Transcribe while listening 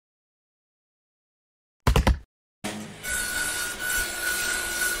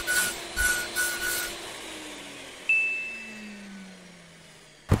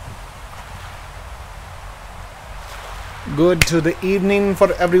Good to the evening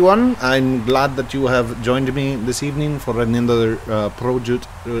for everyone. I'm glad that you have joined me this evening for another Projoot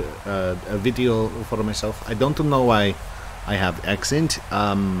video for myself. I don't know why I have accent,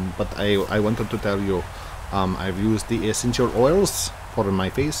 but I wanted to tell you I've used the essential oils for my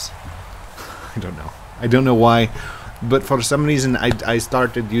face. I don't know why, but for some reason I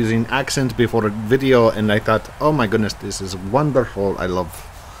started using accent before a video, and I thought, oh my goodness, this is wonderful. I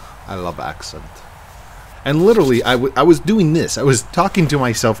love accent. And literally, I was doing this. I was talking to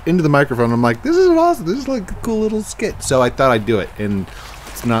myself into the microphone. I'm like, this is awesome. This is like a cool little skit. So I thought I'd do it. And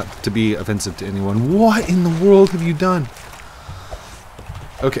it's not to be offensive to anyone. What in the world have you done?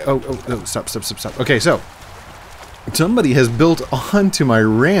 Okay, oh, stop. Okay, so somebody has built onto my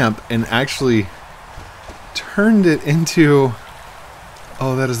ramp and actually turned it into...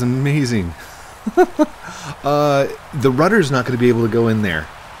 Oh, that is amazing. The rudder's not going to be able to go in there.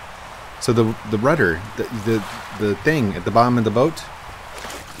 So the rudder, the thing at the bottom of the boat.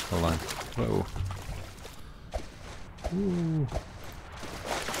 Hold on. Whoa. Ooh.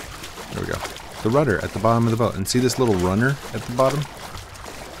 There we go. The rudder at the bottom of the boat, and see this little runner at the bottom.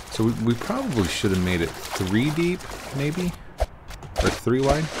 So we probably should have made it 3 deep, maybe, or 3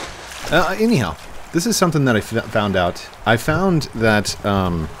 wide. Anyhow, this is something that I found out. I found that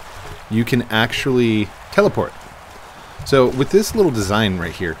you can actually teleport. So with this little design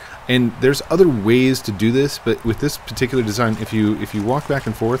right here. And there's other ways to do this, but with this particular design, if you walk back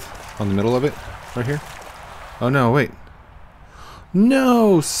and forth on the middle of it, right here. Oh no, wait.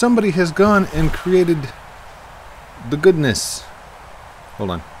 No, somebody has gone and created the goodness. Hold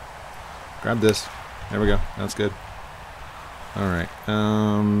on. Grab this. There we go. That's good. All right.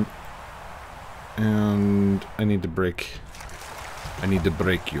 And I need to break. I need to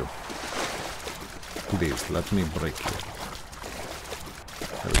break you. Please, let me break you.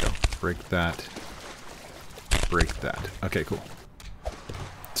 There we go. Break that. Break that. Okay, cool.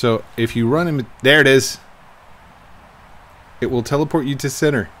 So, if you run in... There it is! It will teleport you to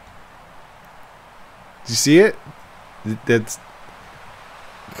center. Did you see it? That's...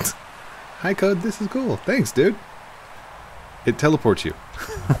 Hi, Code. This is cool. Thanks, dude. It teleports you.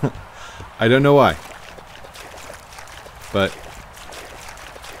 I don't know why. But...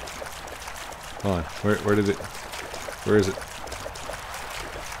 Hold on. Where did it... Where is it?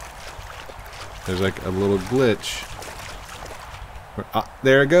 There's like a little glitch.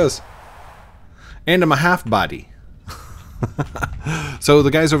 There it goes. And I'm a half body. So the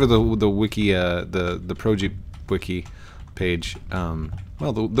guys over the wiki, the Projoot wiki page,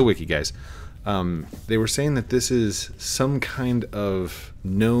 well, the wiki guys, they were saying that this is some kind of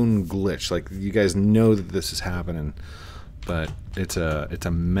known glitch. Like, you guys know that this is happening, but it's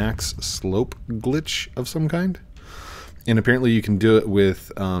a max slope glitch of some kind. And apparently you can do it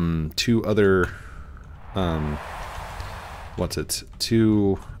with 2 other,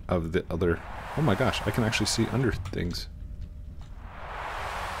 two of the other, oh my gosh, I can actually see under things.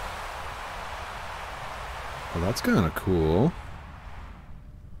 Well, that's kind of cool.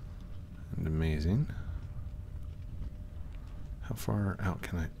 And amazing. How far out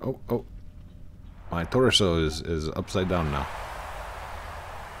can I, oh. My torso is upside down now.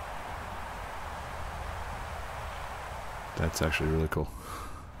 That's actually really cool.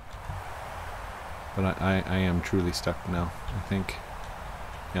 But I am truly stuck now, I think.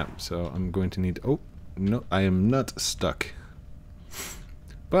 Yeah, so I'm going to need... Oh, no, I am not stuck.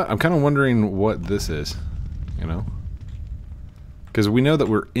 But I'm kind of wondering what this is, you know? Because we know that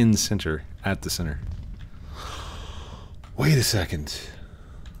we're in center, at the center. Wait a second.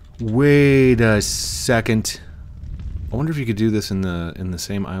 Wait a second. I wonder if you could do this in the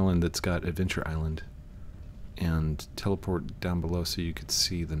same island that's got Adventure Island. And teleport down below so you could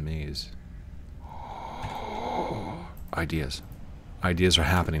see the maze. Ideas. Ideas are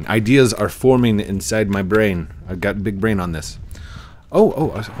happening. Ideas are forming inside my brain. I've got big brain on this. Oh,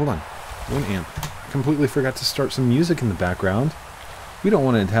 hold on. 1 amp. I completely forgot to start some music in the background. We don't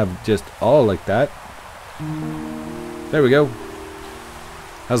want to have just all like that. There we go.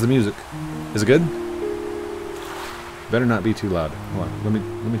 How's the music? Is it good? Better not be too loud. Hold on.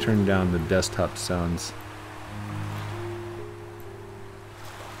 Let me turn down the desktop sounds.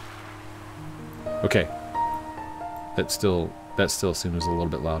 Okay. That still seems a little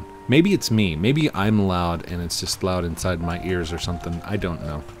bit loud. Maybe it's me. Maybe I'm loud and it's just loud inside my ears or something. I don't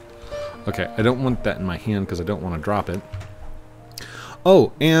know. Okay, I don't want that in my hand because I don't want to drop it.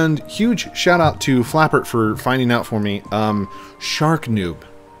 Oh, and huge shout out to Flappert for finding out for me. Shark Noob.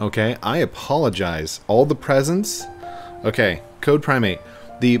 Okay, I apologize. All the presents. Okay, Code Primate.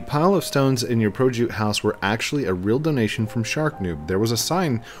 The pile of stones in your Projoot house were actually a real donation from Shark Noob. There was a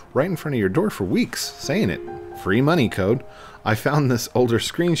sign right in front of your door for weeks saying it. Free money code. I found this older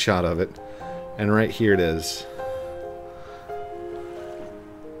screenshot of it, and right here it is.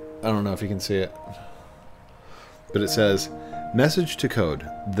 I don't know if you can see it, but it says, message to code.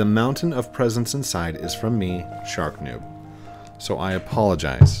 The mountain of presents inside is from me, Shark Noob. So I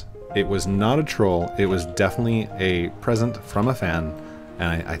apologize. It was not a troll. It was definitely a present from a fan,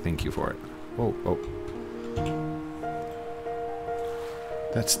 and I thank you for it. Oh, oh.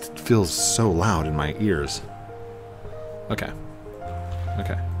 That feels so loud in my ears. Okay.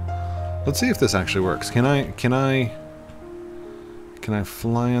 Okay. Let's see if this actually works. Can I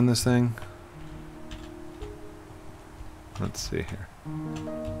fly on this thing? Let's see here.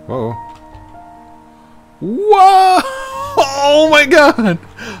 Whoa. Whoa! Oh my god!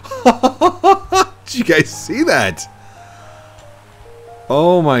 Did you guys see that?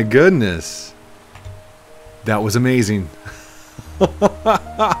 Oh my goodness. That was amazing.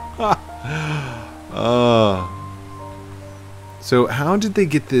 So how did they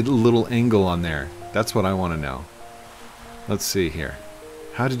get the little angle on there? That's what I want to know. Let's see here.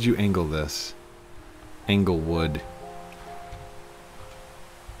 How did you angle this? Angle wood.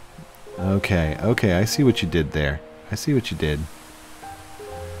 Okay, okay, I see what you did there. I see what you did.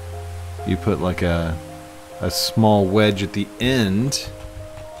 You put like a small wedge at the end.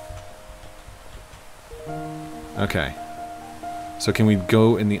 Okay. So can we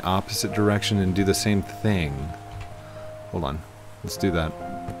go in the opposite direction and do the same thing? Hold on. Let's do that.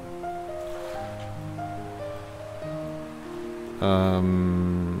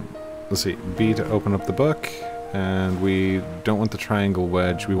 Let's see. B to open up the book. And we don't want the triangle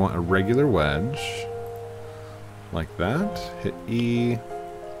wedge. We want a regular wedge. Like that. Hit E.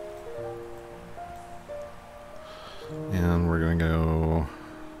 And we're going to go...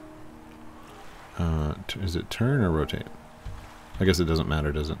 is it turn or rotate? I guess it doesn't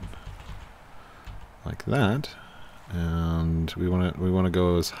matter, does it? Like that. And we want to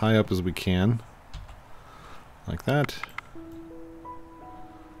go as high up as we can. Like that.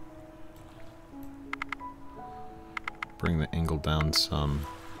 Bring the angle down some.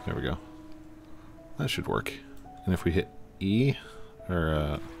 There we go. That should work. And if we hit E,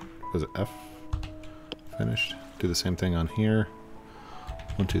 or was it F? Finished. Do the same thing on here.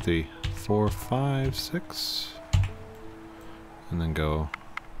 1, 2, 3, 4, 5, 6. And then go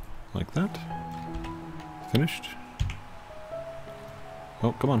like that. Finished.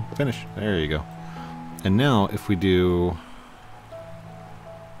 Oh, come on, finish. There you go. And now if we do...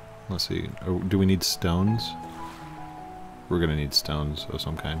 Let's see. Oh, do we need stones? We're going to need stones of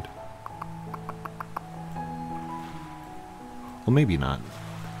some kind. Well, maybe not.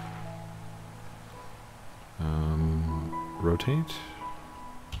 Rotate.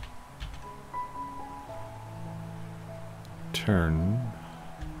 Turn.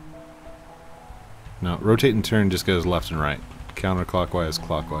 No, rotate and turn just goes left and right. Counterclockwise,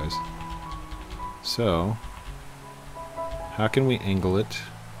 clockwise. So, how can we angle it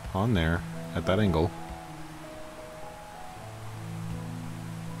on there at that angle?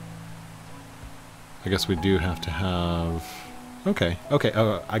 I guess we do have to have... Okay, okay,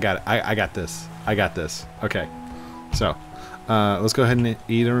 oh, I got it. I got this. I got this. Okay, so, let's go ahead and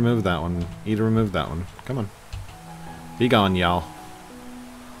E to remove that one. E to remove that one. Come on. Be gone, y'all.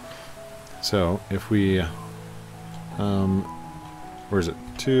 So, if we... where is it?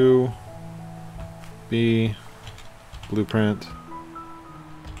 2... B... Blueprint...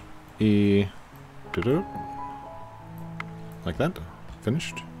 E... Doo-doo. Like that.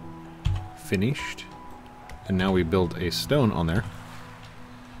 Finished. Finished. And now we build a stone on there.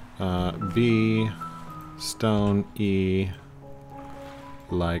 B, stone, E,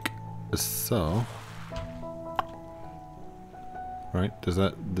 like so. Right? Does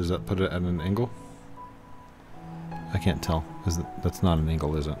that put it at an angle? I can't tell. That's not an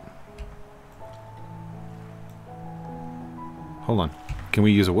angle, is it? Hold on. Can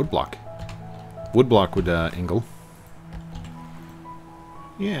we use a wood block? Wood block would angle.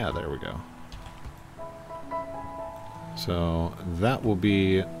 Yeah, there we go. So that will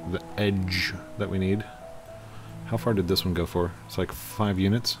be the edge that we need. How far did this one go for? It's like 5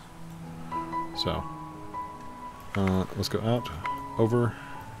 units. So let's go out, over,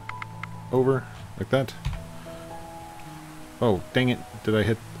 like that. Oh, dang it. Did I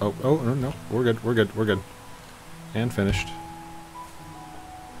hit? Oh, no. We're good. And finished.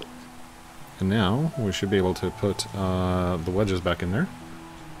 And now we should be able to put the wedges back in there.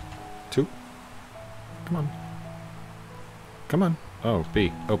 2. Come on. Come on. Oh,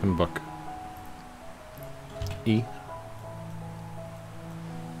 B. Open book. E.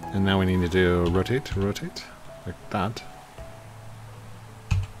 And now we need to do rotate, rotate, like that.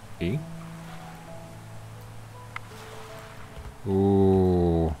 E.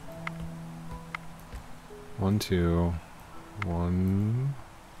 Ooh. 1, 2, 1.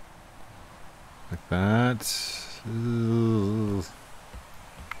 Like that. Ugh.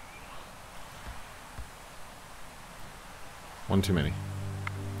 1 too many.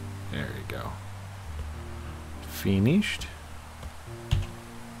 There you go. Finished.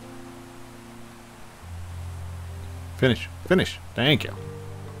 Finish. Finish. Thank you.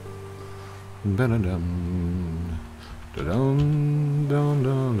 Ba-da-dum. Da-dum, dum,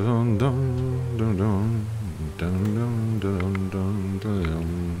 dum, dum, dum, dum, dum, dum, dum, dum,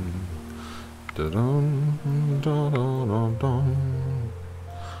 dum, da-dum, da-da-da-dum.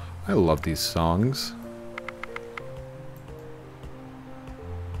 I love these songs.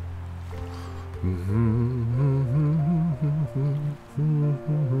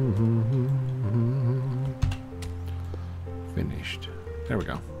 Finished. There we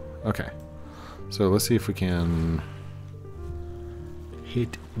go. Okay. So let's see if we can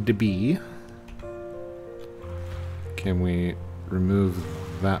hit the B. Can we remove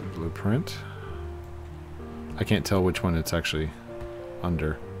that blueprint? I can't tell which one it's actually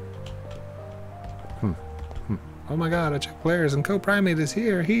under. Oh my god, I checked players and Co-Primate is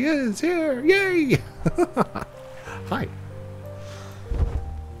here. He is here. Yay! Hi.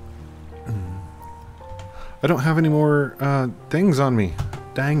 I don't have any more things on me.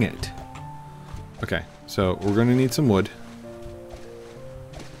 Dang it. Okay, so we're going to need some wood.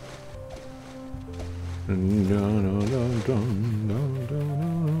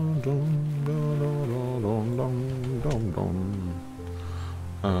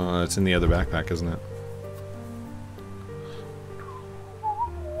 It's in the other backpack, isn't it?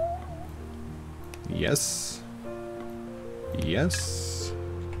 Yes. Yes.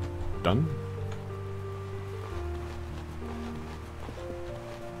 Done.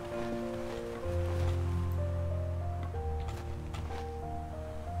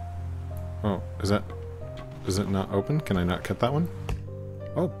 Oh, is it not open? Can I not cut that one?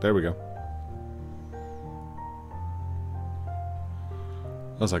 Oh, there we go.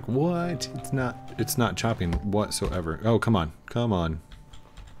 I was like, what? It's not chopping whatsoever. Oh, come on. Come on.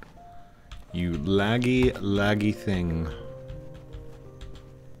 You laggy thing.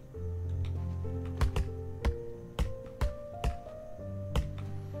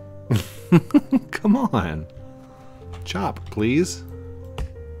 Come on. Chop, please.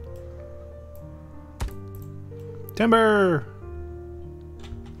 Timber!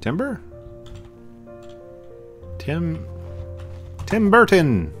 Timber? Tim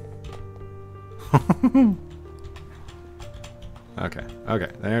Burton! Okay,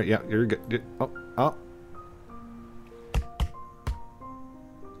 okay. There, yeah, you're good. Oh.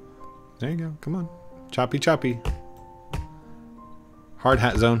 There you go. Come on. Choppy, choppy. Hard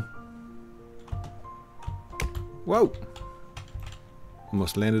hat zone. Whoa!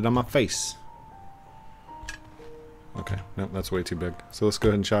 Almost landed on my face. Okay, no, that's way too big. So let's go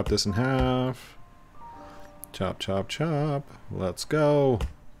ahead and chop this in half. Chop, chop, chop. Let's go.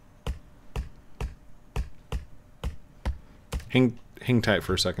 Hang tight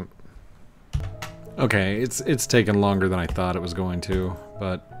for a second. Okay, it's taken longer than I thought it was going to,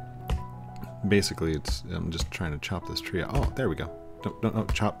 but basically I'm just trying to chop this tree out. Oh, there we go.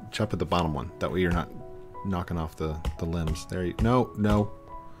 Don't chop at the bottom one. That way you're not knocking off the limbs. There you no.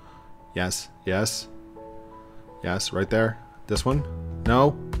 Yes, yes. Yes, right there. This one?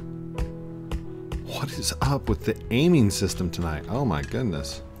 No. What is up with the aiming system tonight? Oh my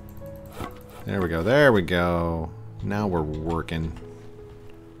goodness. There we go. There we go. Now we're working.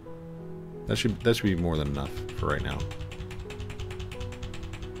 That should be more than enough for right now.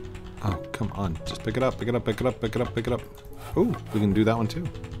 Oh, come on. Just pick it up, pick it up, pick it up, pick it up, pick it up. Ooh, we can do that one too.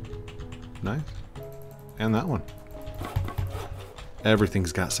 Nice. And that one.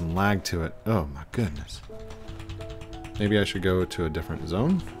 Everything's got some lag to it. Oh my goodness. Maybe I should go to a different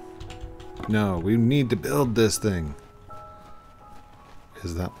zone? No, we need to build this thing.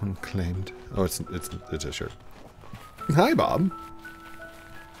 Is that one claimed? Oh, it's a shirt. Hi, Bob.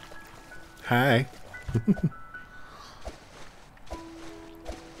 Hi.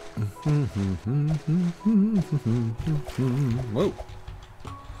 Whoa.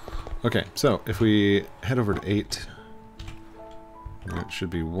 Okay, so if we head over to 8, it should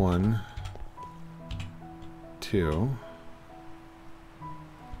be 1, 2.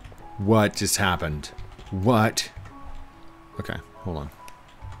 What just happened? What? Okay, hold on.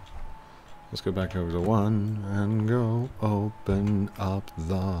 Let's go back over to 1 and go open up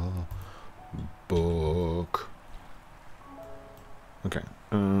the book. Okay,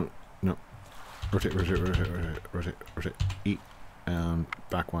 No. Rotate, rotate, rotate, rotate, rotate, rotate. E. And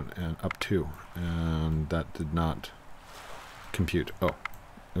back one. And up 2. And that did not compute. Oh.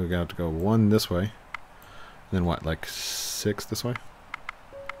 We got to go 1 this way. And then what? Like 6 this way?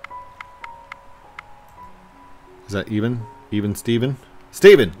 Is that even? Even Steven?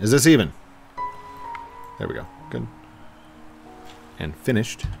 Steven! Is this even? There we go. Good. And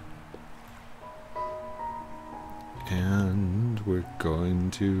finished. And we're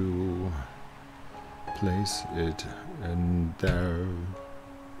going to place it in there.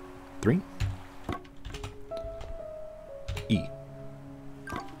 3. E.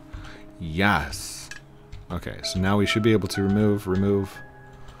 Yes. Okay, so now we should be able to remove.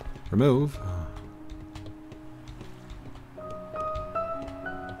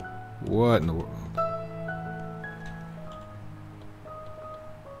 What in the world?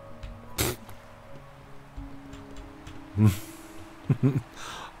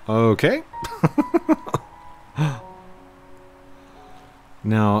 Okay.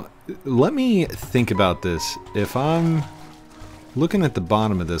 Now, let me think about this. If I'm looking at the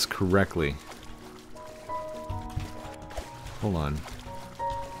bottom of this correctly. Hold on.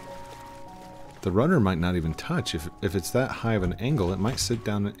 The rudder might not even touch. If it's that high of an angle, it might sit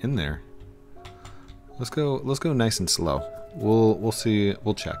down in there. Let's go nice and slow. We'll see.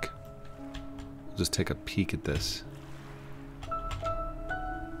 We'll check. We'll just take a peek at this.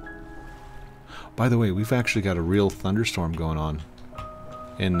 By the way, we've actually got a real thunderstorm going on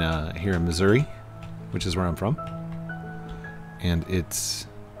in here in Missouri, which is where I'm from, and it's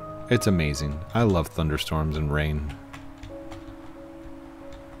amazing. I love thunderstorms and rain.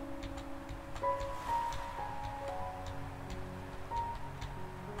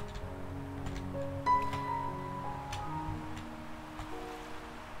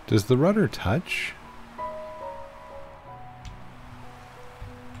 Does the rudder touch?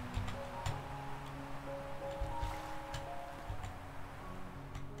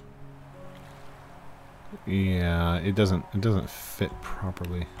 Yeah, it doesn't fit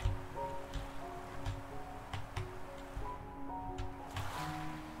properly.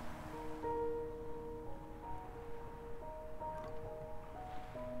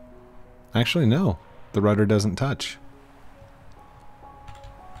 Actually, no. The rudder doesn't touch.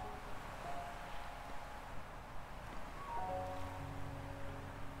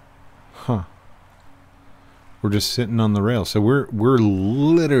 Huh. We're just sitting on the rail. So we're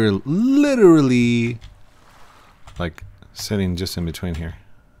literally like sitting just in between here.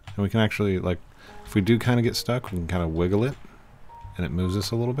 And we can actually, like, if we do kind of get stuck, we can kind of wiggle it and it moves us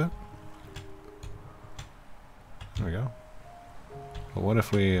a little bit. There we go. But what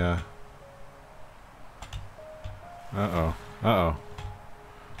if we uh-oh.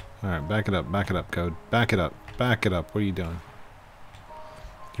 Alright, back it up, code. Back it up. What are you doing?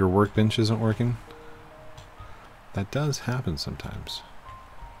 Your workbench isn't working? That does happen sometimes.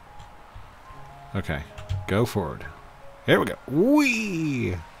 Okay, go forward. Here we go.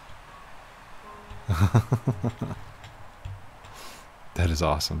 Whee! That is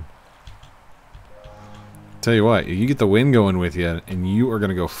awesome. Tell you what, you get the wind going with you, and you are going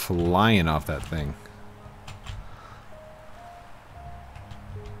to go flying off that thing.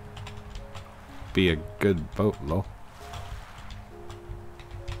 Be a good boat, Lo.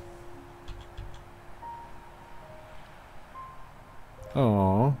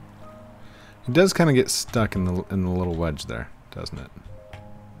 Oh, it does kind of get stuck in the little wedge there, doesn't it?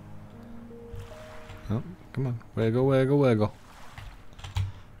 Oh, come on, wiggle, wiggle, wiggle.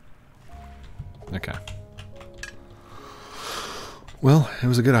 Okay. Well, it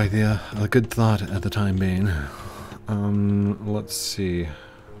was a good idea, a good thought at the time being. Let's see.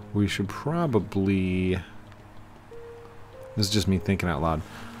 We should probably. This is just me thinking out loud.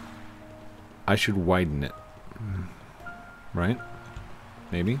 I should widen it, right?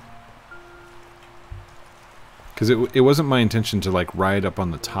 Maybe? Because it wasn't my intention to like ride up on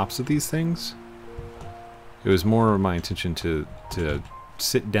the tops of these things. It was more my intention to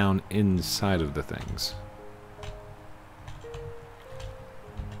sit down inside of the things.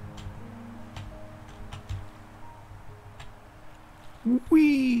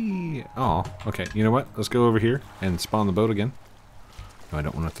 Whee! Oh, okay. You know what? Let's go over here and spawn the boat again. No, I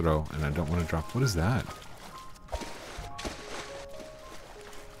don't want to throw and I don't want to drop. What is that?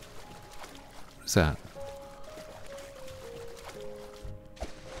 That?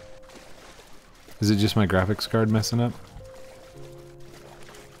 Is it just my graphics card messing up?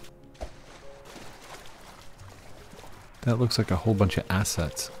 That looks like a whole bunch of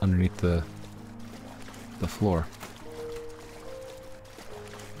assets underneath the floor.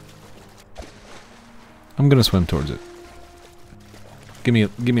 I'm gonna swim towards it. Give me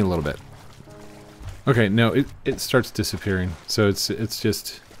a little bit. Okay, no, it starts disappearing. So it's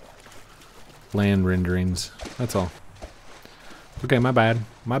just land renderings. That's all. Okay, my bad.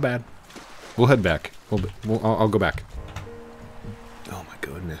 My bad. We'll head back. I'll go back. Oh my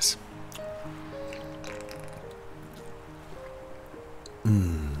goodness.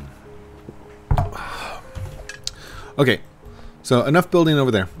 Okay, so enough building over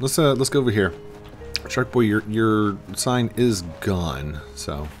there. Let's go over here. Shark Boy, your sign is gone.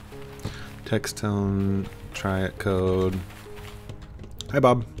 So text tone, try it code. Hi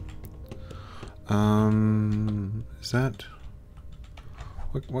Bob. Is that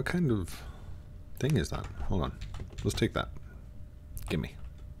what kind of thing is that? Hold on. Let's take that. Gimme.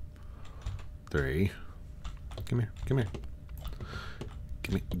 3. Come here. Come here.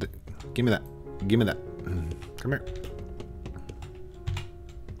 Gimme that. Gimme that. Come here.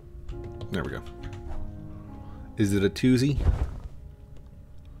 There we go. Is it a 2Z?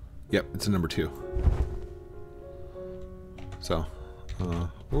 Yep, it's a number 2. So, there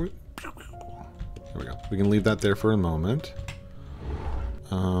we go. We can leave that there for a moment.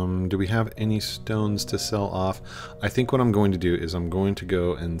 Do we have any stones to sell off? I think what I'm going to do is I'm going to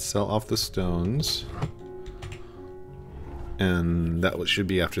go and sell off the stones. And that should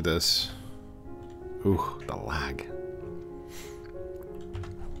be after this. Ooh, the lag.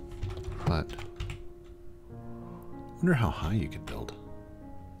 But I wonder how high you could build.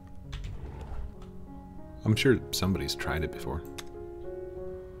 I'm sure somebody's tried it before.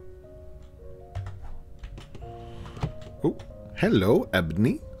 Oh, hello,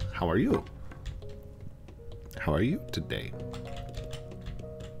 Ebony. How are you? How are you today?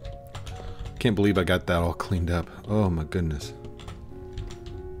 Can't believe I got that all cleaned up. Oh my goodness.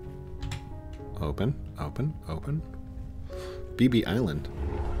 Open, open, open. BB Island.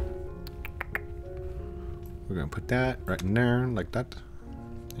 We're gonna put that right in there, like that.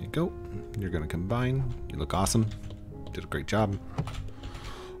 There you go. You're gonna combine. You look awesome. Did a great job.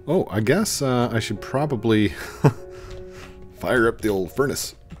 Oh, I guess I should probably fire up the old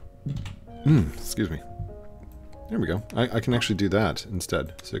furnace. Excuse me. There we go. I can actually do that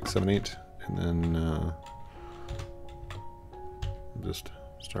instead. 6, 7, 8. And then just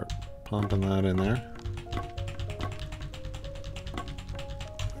start pumping that in there.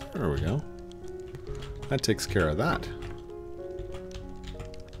 There we go. That takes care of that.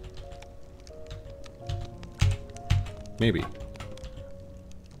 Maybe.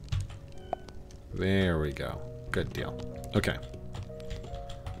 There we go. Good deal. Okay.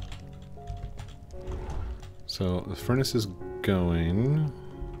 So the furnace is going.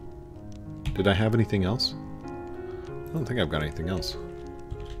 Did I have anything else? I don't think I've got anything else.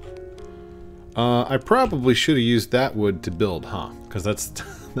 I probably should have used that wood to build, huh? Because that's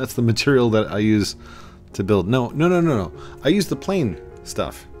the material that I use to build. No. I use the plain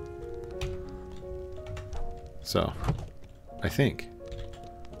stuff. So, I think.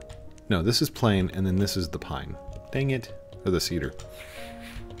 No, this is plain, and then this is the pine. Dang it. Or the cedar.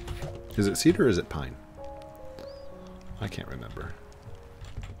 Is it cedar or is it pine? I can't remember.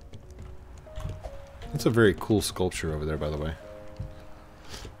 That's a very cool sculpture over there, by the way.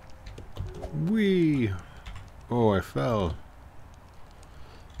 Whee! Oh, I fell.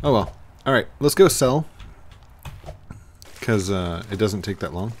 Oh well. Alright, let's go sell. Because it doesn't take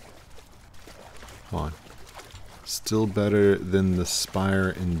that long. Hold on. Still better than the spire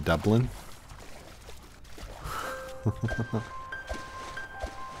in Dublin. I'm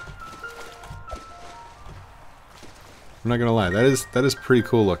not gonna lie, that is pretty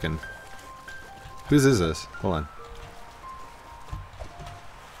cool looking. Whose is this? Hold on.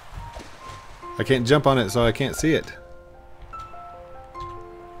 I can't jump on it, so I can't see it.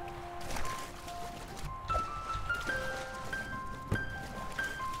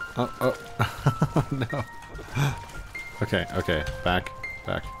 Oh. No. Okay. Back.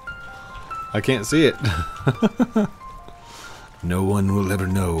 I can't see it. No one will ever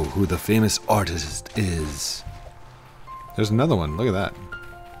know who the famous artist is. There's another one. Look at that.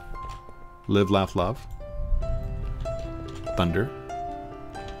 Live, laugh, love. Thunder.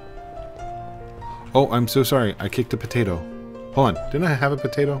 Oh, I'm so sorry. I kicked a potato. Hold on. Didn't I have a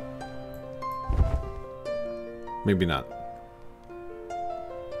potato? Maybe not.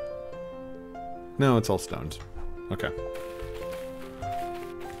 No, it's all stones. Okay.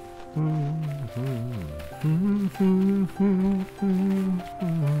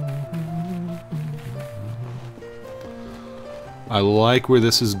 I like where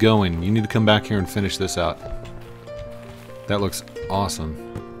this is going. You need to come back here and finish this out. That looks awesome.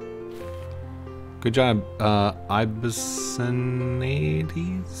 Good job,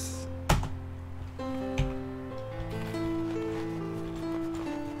 Ibisonades.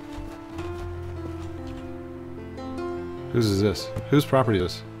 Whose is this? Whose property is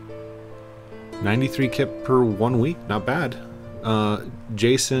this? 93 kip per 1 week? Not bad.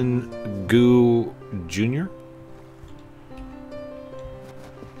 Jason Goo Jr.?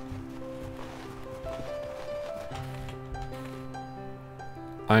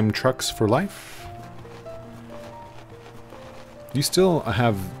 I'm Trucks for Life. You still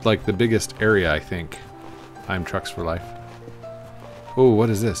have like the biggest area, I think. I'm Trucks for Life. Oh, what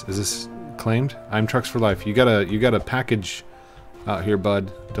is this? Is this claimed? I'm Trucks for Life. You got a package out here,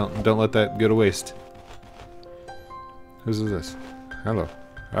 bud. Don't let that go to waste. Whose is this? Hello.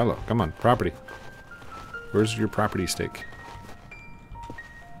 Hello. Come on, property. Where's your property stake?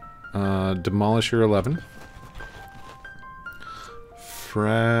 Demolisher 11.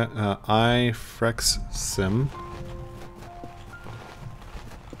 Frex Sim.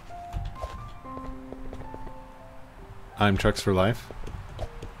 I'm Trucks for Life.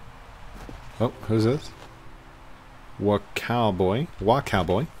 Oh, who's this? Cowboy.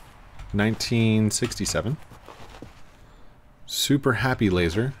 1967. Super Happy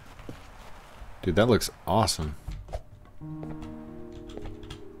Laser. Dude, that looks awesome.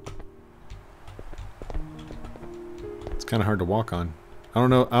 It's kind of hard to walk on. I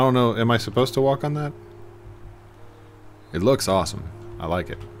don't know. Am I supposed to walk on that? It looks awesome. I like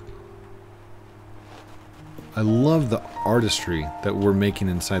it. I love the artistry that we're making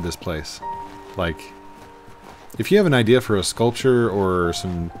inside this place. Like, if you have an idea for a sculpture or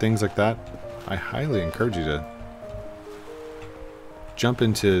some things like that, I highly encourage you to jump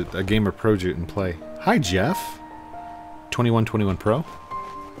into a game of Projoot and play. Hi, Jeff. 2121 Pro.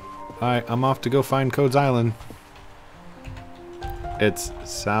 Hi, I'm off to go find Codes Island. It's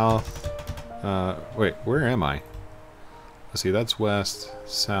south. Wait, where am I? Let's see, that's west,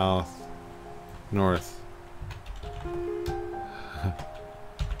 south, north.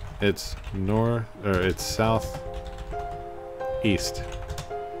 It's north, or it's south, east.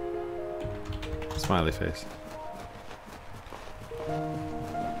 Smiley face.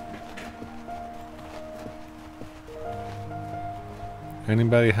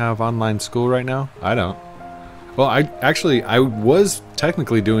 Anybody have online school right now? I don't. Well, I was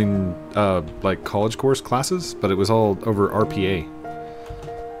technically doing like college course classes, but it was all over RPA.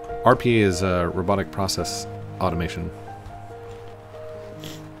 RPA is robotic process automation.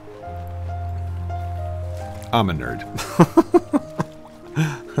 I'm a nerd.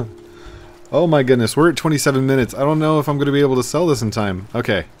 Oh my goodness, we're at 27 minutes. I don't know if I'm going to be able to sell this in time.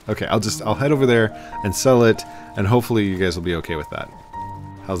 Okay, I'll head over there and sell it, and hopefully you guys will be okay with that.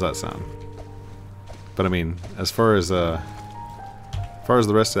 How's that sound? But I mean, as far as the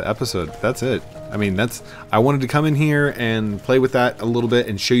rest of the episode, that's it. I mean, I wanted to come in here and play with that a little bit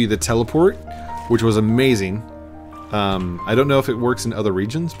and show you the teleport, which was amazing. I don't know if it works in other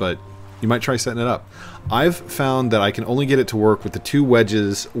regions, but you might try setting it up. I've found that I can only get it to work with the two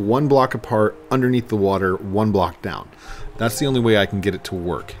wedges, 1 block apart, underneath the water, 1 block down. That's the only way I can get it to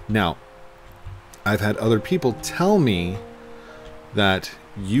work. Now, I've had other people tell me that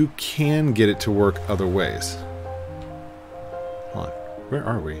you can get it to work other ways. Hold on. Where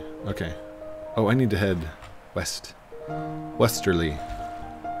are we? Okay. Oh, I need to head west. Westerly.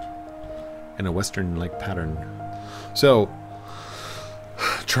 In a western-like pattern. So,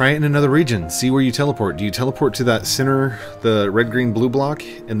 try it in another region. See where you teleport. Do you teleport to that center, the red, green, blue block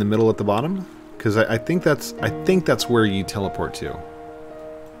in the middle at the bottom? Because I think that's where you teleport to.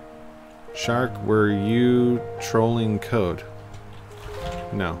 Shark, were you trolling code?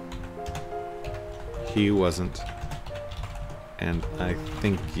 No. He wasn't. And I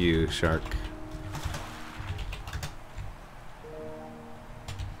thank you, Shark.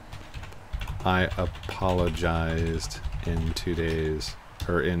 I apologized in 2 days,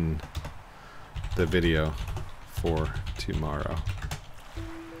 or in the video for tomorrow.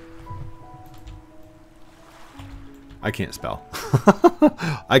 I can't spell.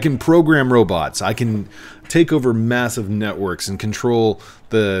 I can program robots. I can take over massive networks and control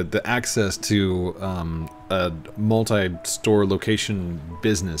the access to a multi-store location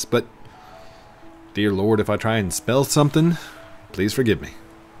business. But, dear Lord, if I try and spell something, please forgive me.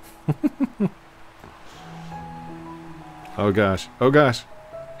 Oh gosh. Oh gosh.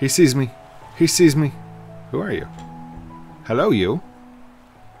 He sees me. He sees me. Who are you? Hello, you.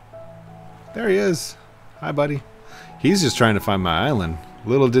 There he is. Hi, buddy. He's just trying to find my island.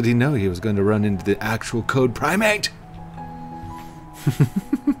 Little did he know he was going to run into the actual code primate.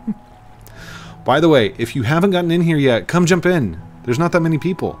 By the way, if you haven't gotten in here yet, come jump in. There's not that many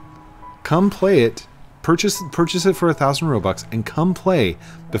people. Come play it. Purchase it for 1,000 Robux and come play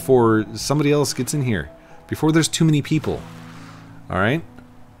before somebody else gets in here. Before there's too many people. Alright?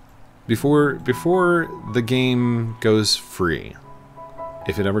 Before the game goes free,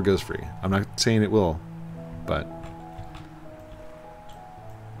 if it ever goes free, I'm not saying it will, but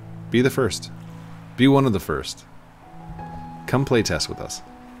be the first. Be one of the first. Come play test with us.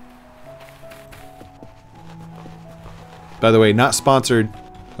 By the way, not sponsored,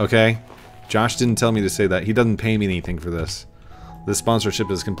 okay? Josh didn't tell me to say that. He doesn't pay me anything for this. This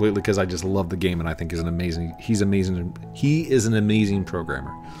sponsorship is completely because I just love the game and I think he's amazing. He is an amazing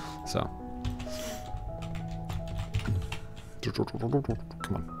programmer. So.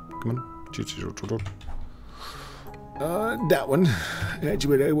 Come on. That one. That's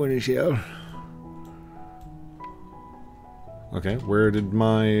what I want to show. Okay, where's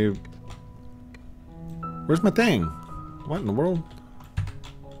my thing? What in the world?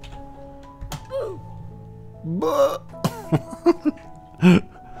 Wow.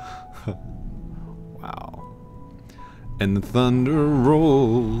 And the thunder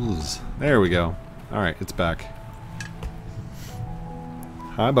rolls. There we go. Alright, it's back.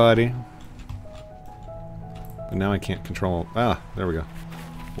 Hi, buddy. But now I can't control... Ah, there we go.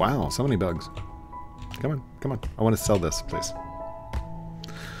 Wow, so many bugs. Come on, come on. I want to sell this, please.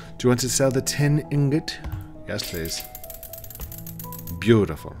 Do you want to sell the 10 ingot? Yes, please.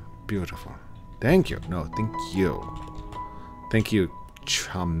 Beautiful, beautiful. Thank you. No, thank you. Thank you,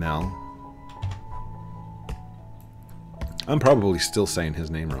 Chamel. I'm probably still saying his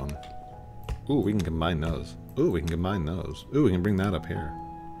name wrong. Ooh, we can combine those. Ooh, we can combine those. Ooh, we can bring that up here.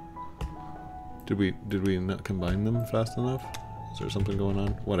 Did we not combine them fast enough? Is there something going on?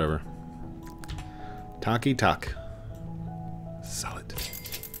 Whatever. Talkie talk. Sell it.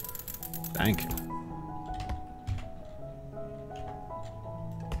 Thank you.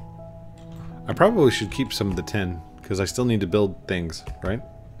 I probably should keep some of the 10 because I still need to build things, right?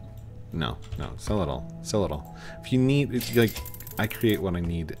 No, sell it all. Sell it all. If you need, it's like I create what I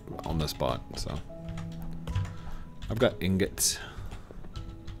need on the spot. So I've got ingots.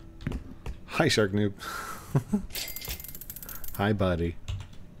 Hi, Shark Noob. Hi, buddy.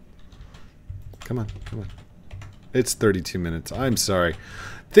 Come on, come on. It's 32 minutes. I'm sorry.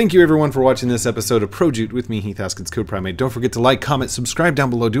 Thank you, everyone, for watching this episode of Projoot with me, Heath, Haskins, Code Primate. Don't forget to like, comment, subscribe down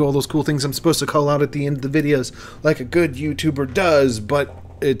below. Do all those cool things I'm supposed to call out at the end of the videos like a good YouTuber does, but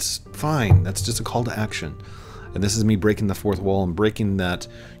it's fine. That's just a call to action. And this is me breaking the fourth wall and breaking that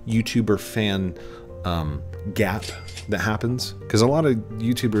YouTuber fan gap that happens. Because a lot of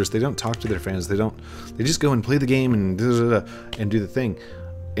YouTubers, they don't talk to their fans. They just go and play the game and do the thing.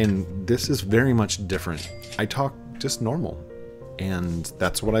 And this is very much different. I talk just normal. And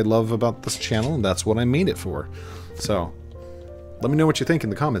that's what I love about this channel, and that's what I made it for. So, let me know what you think in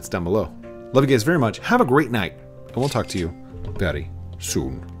the comments down below. Love you guys very much. Have a great night, and we'll talk to you very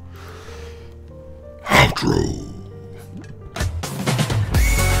soon. Outro.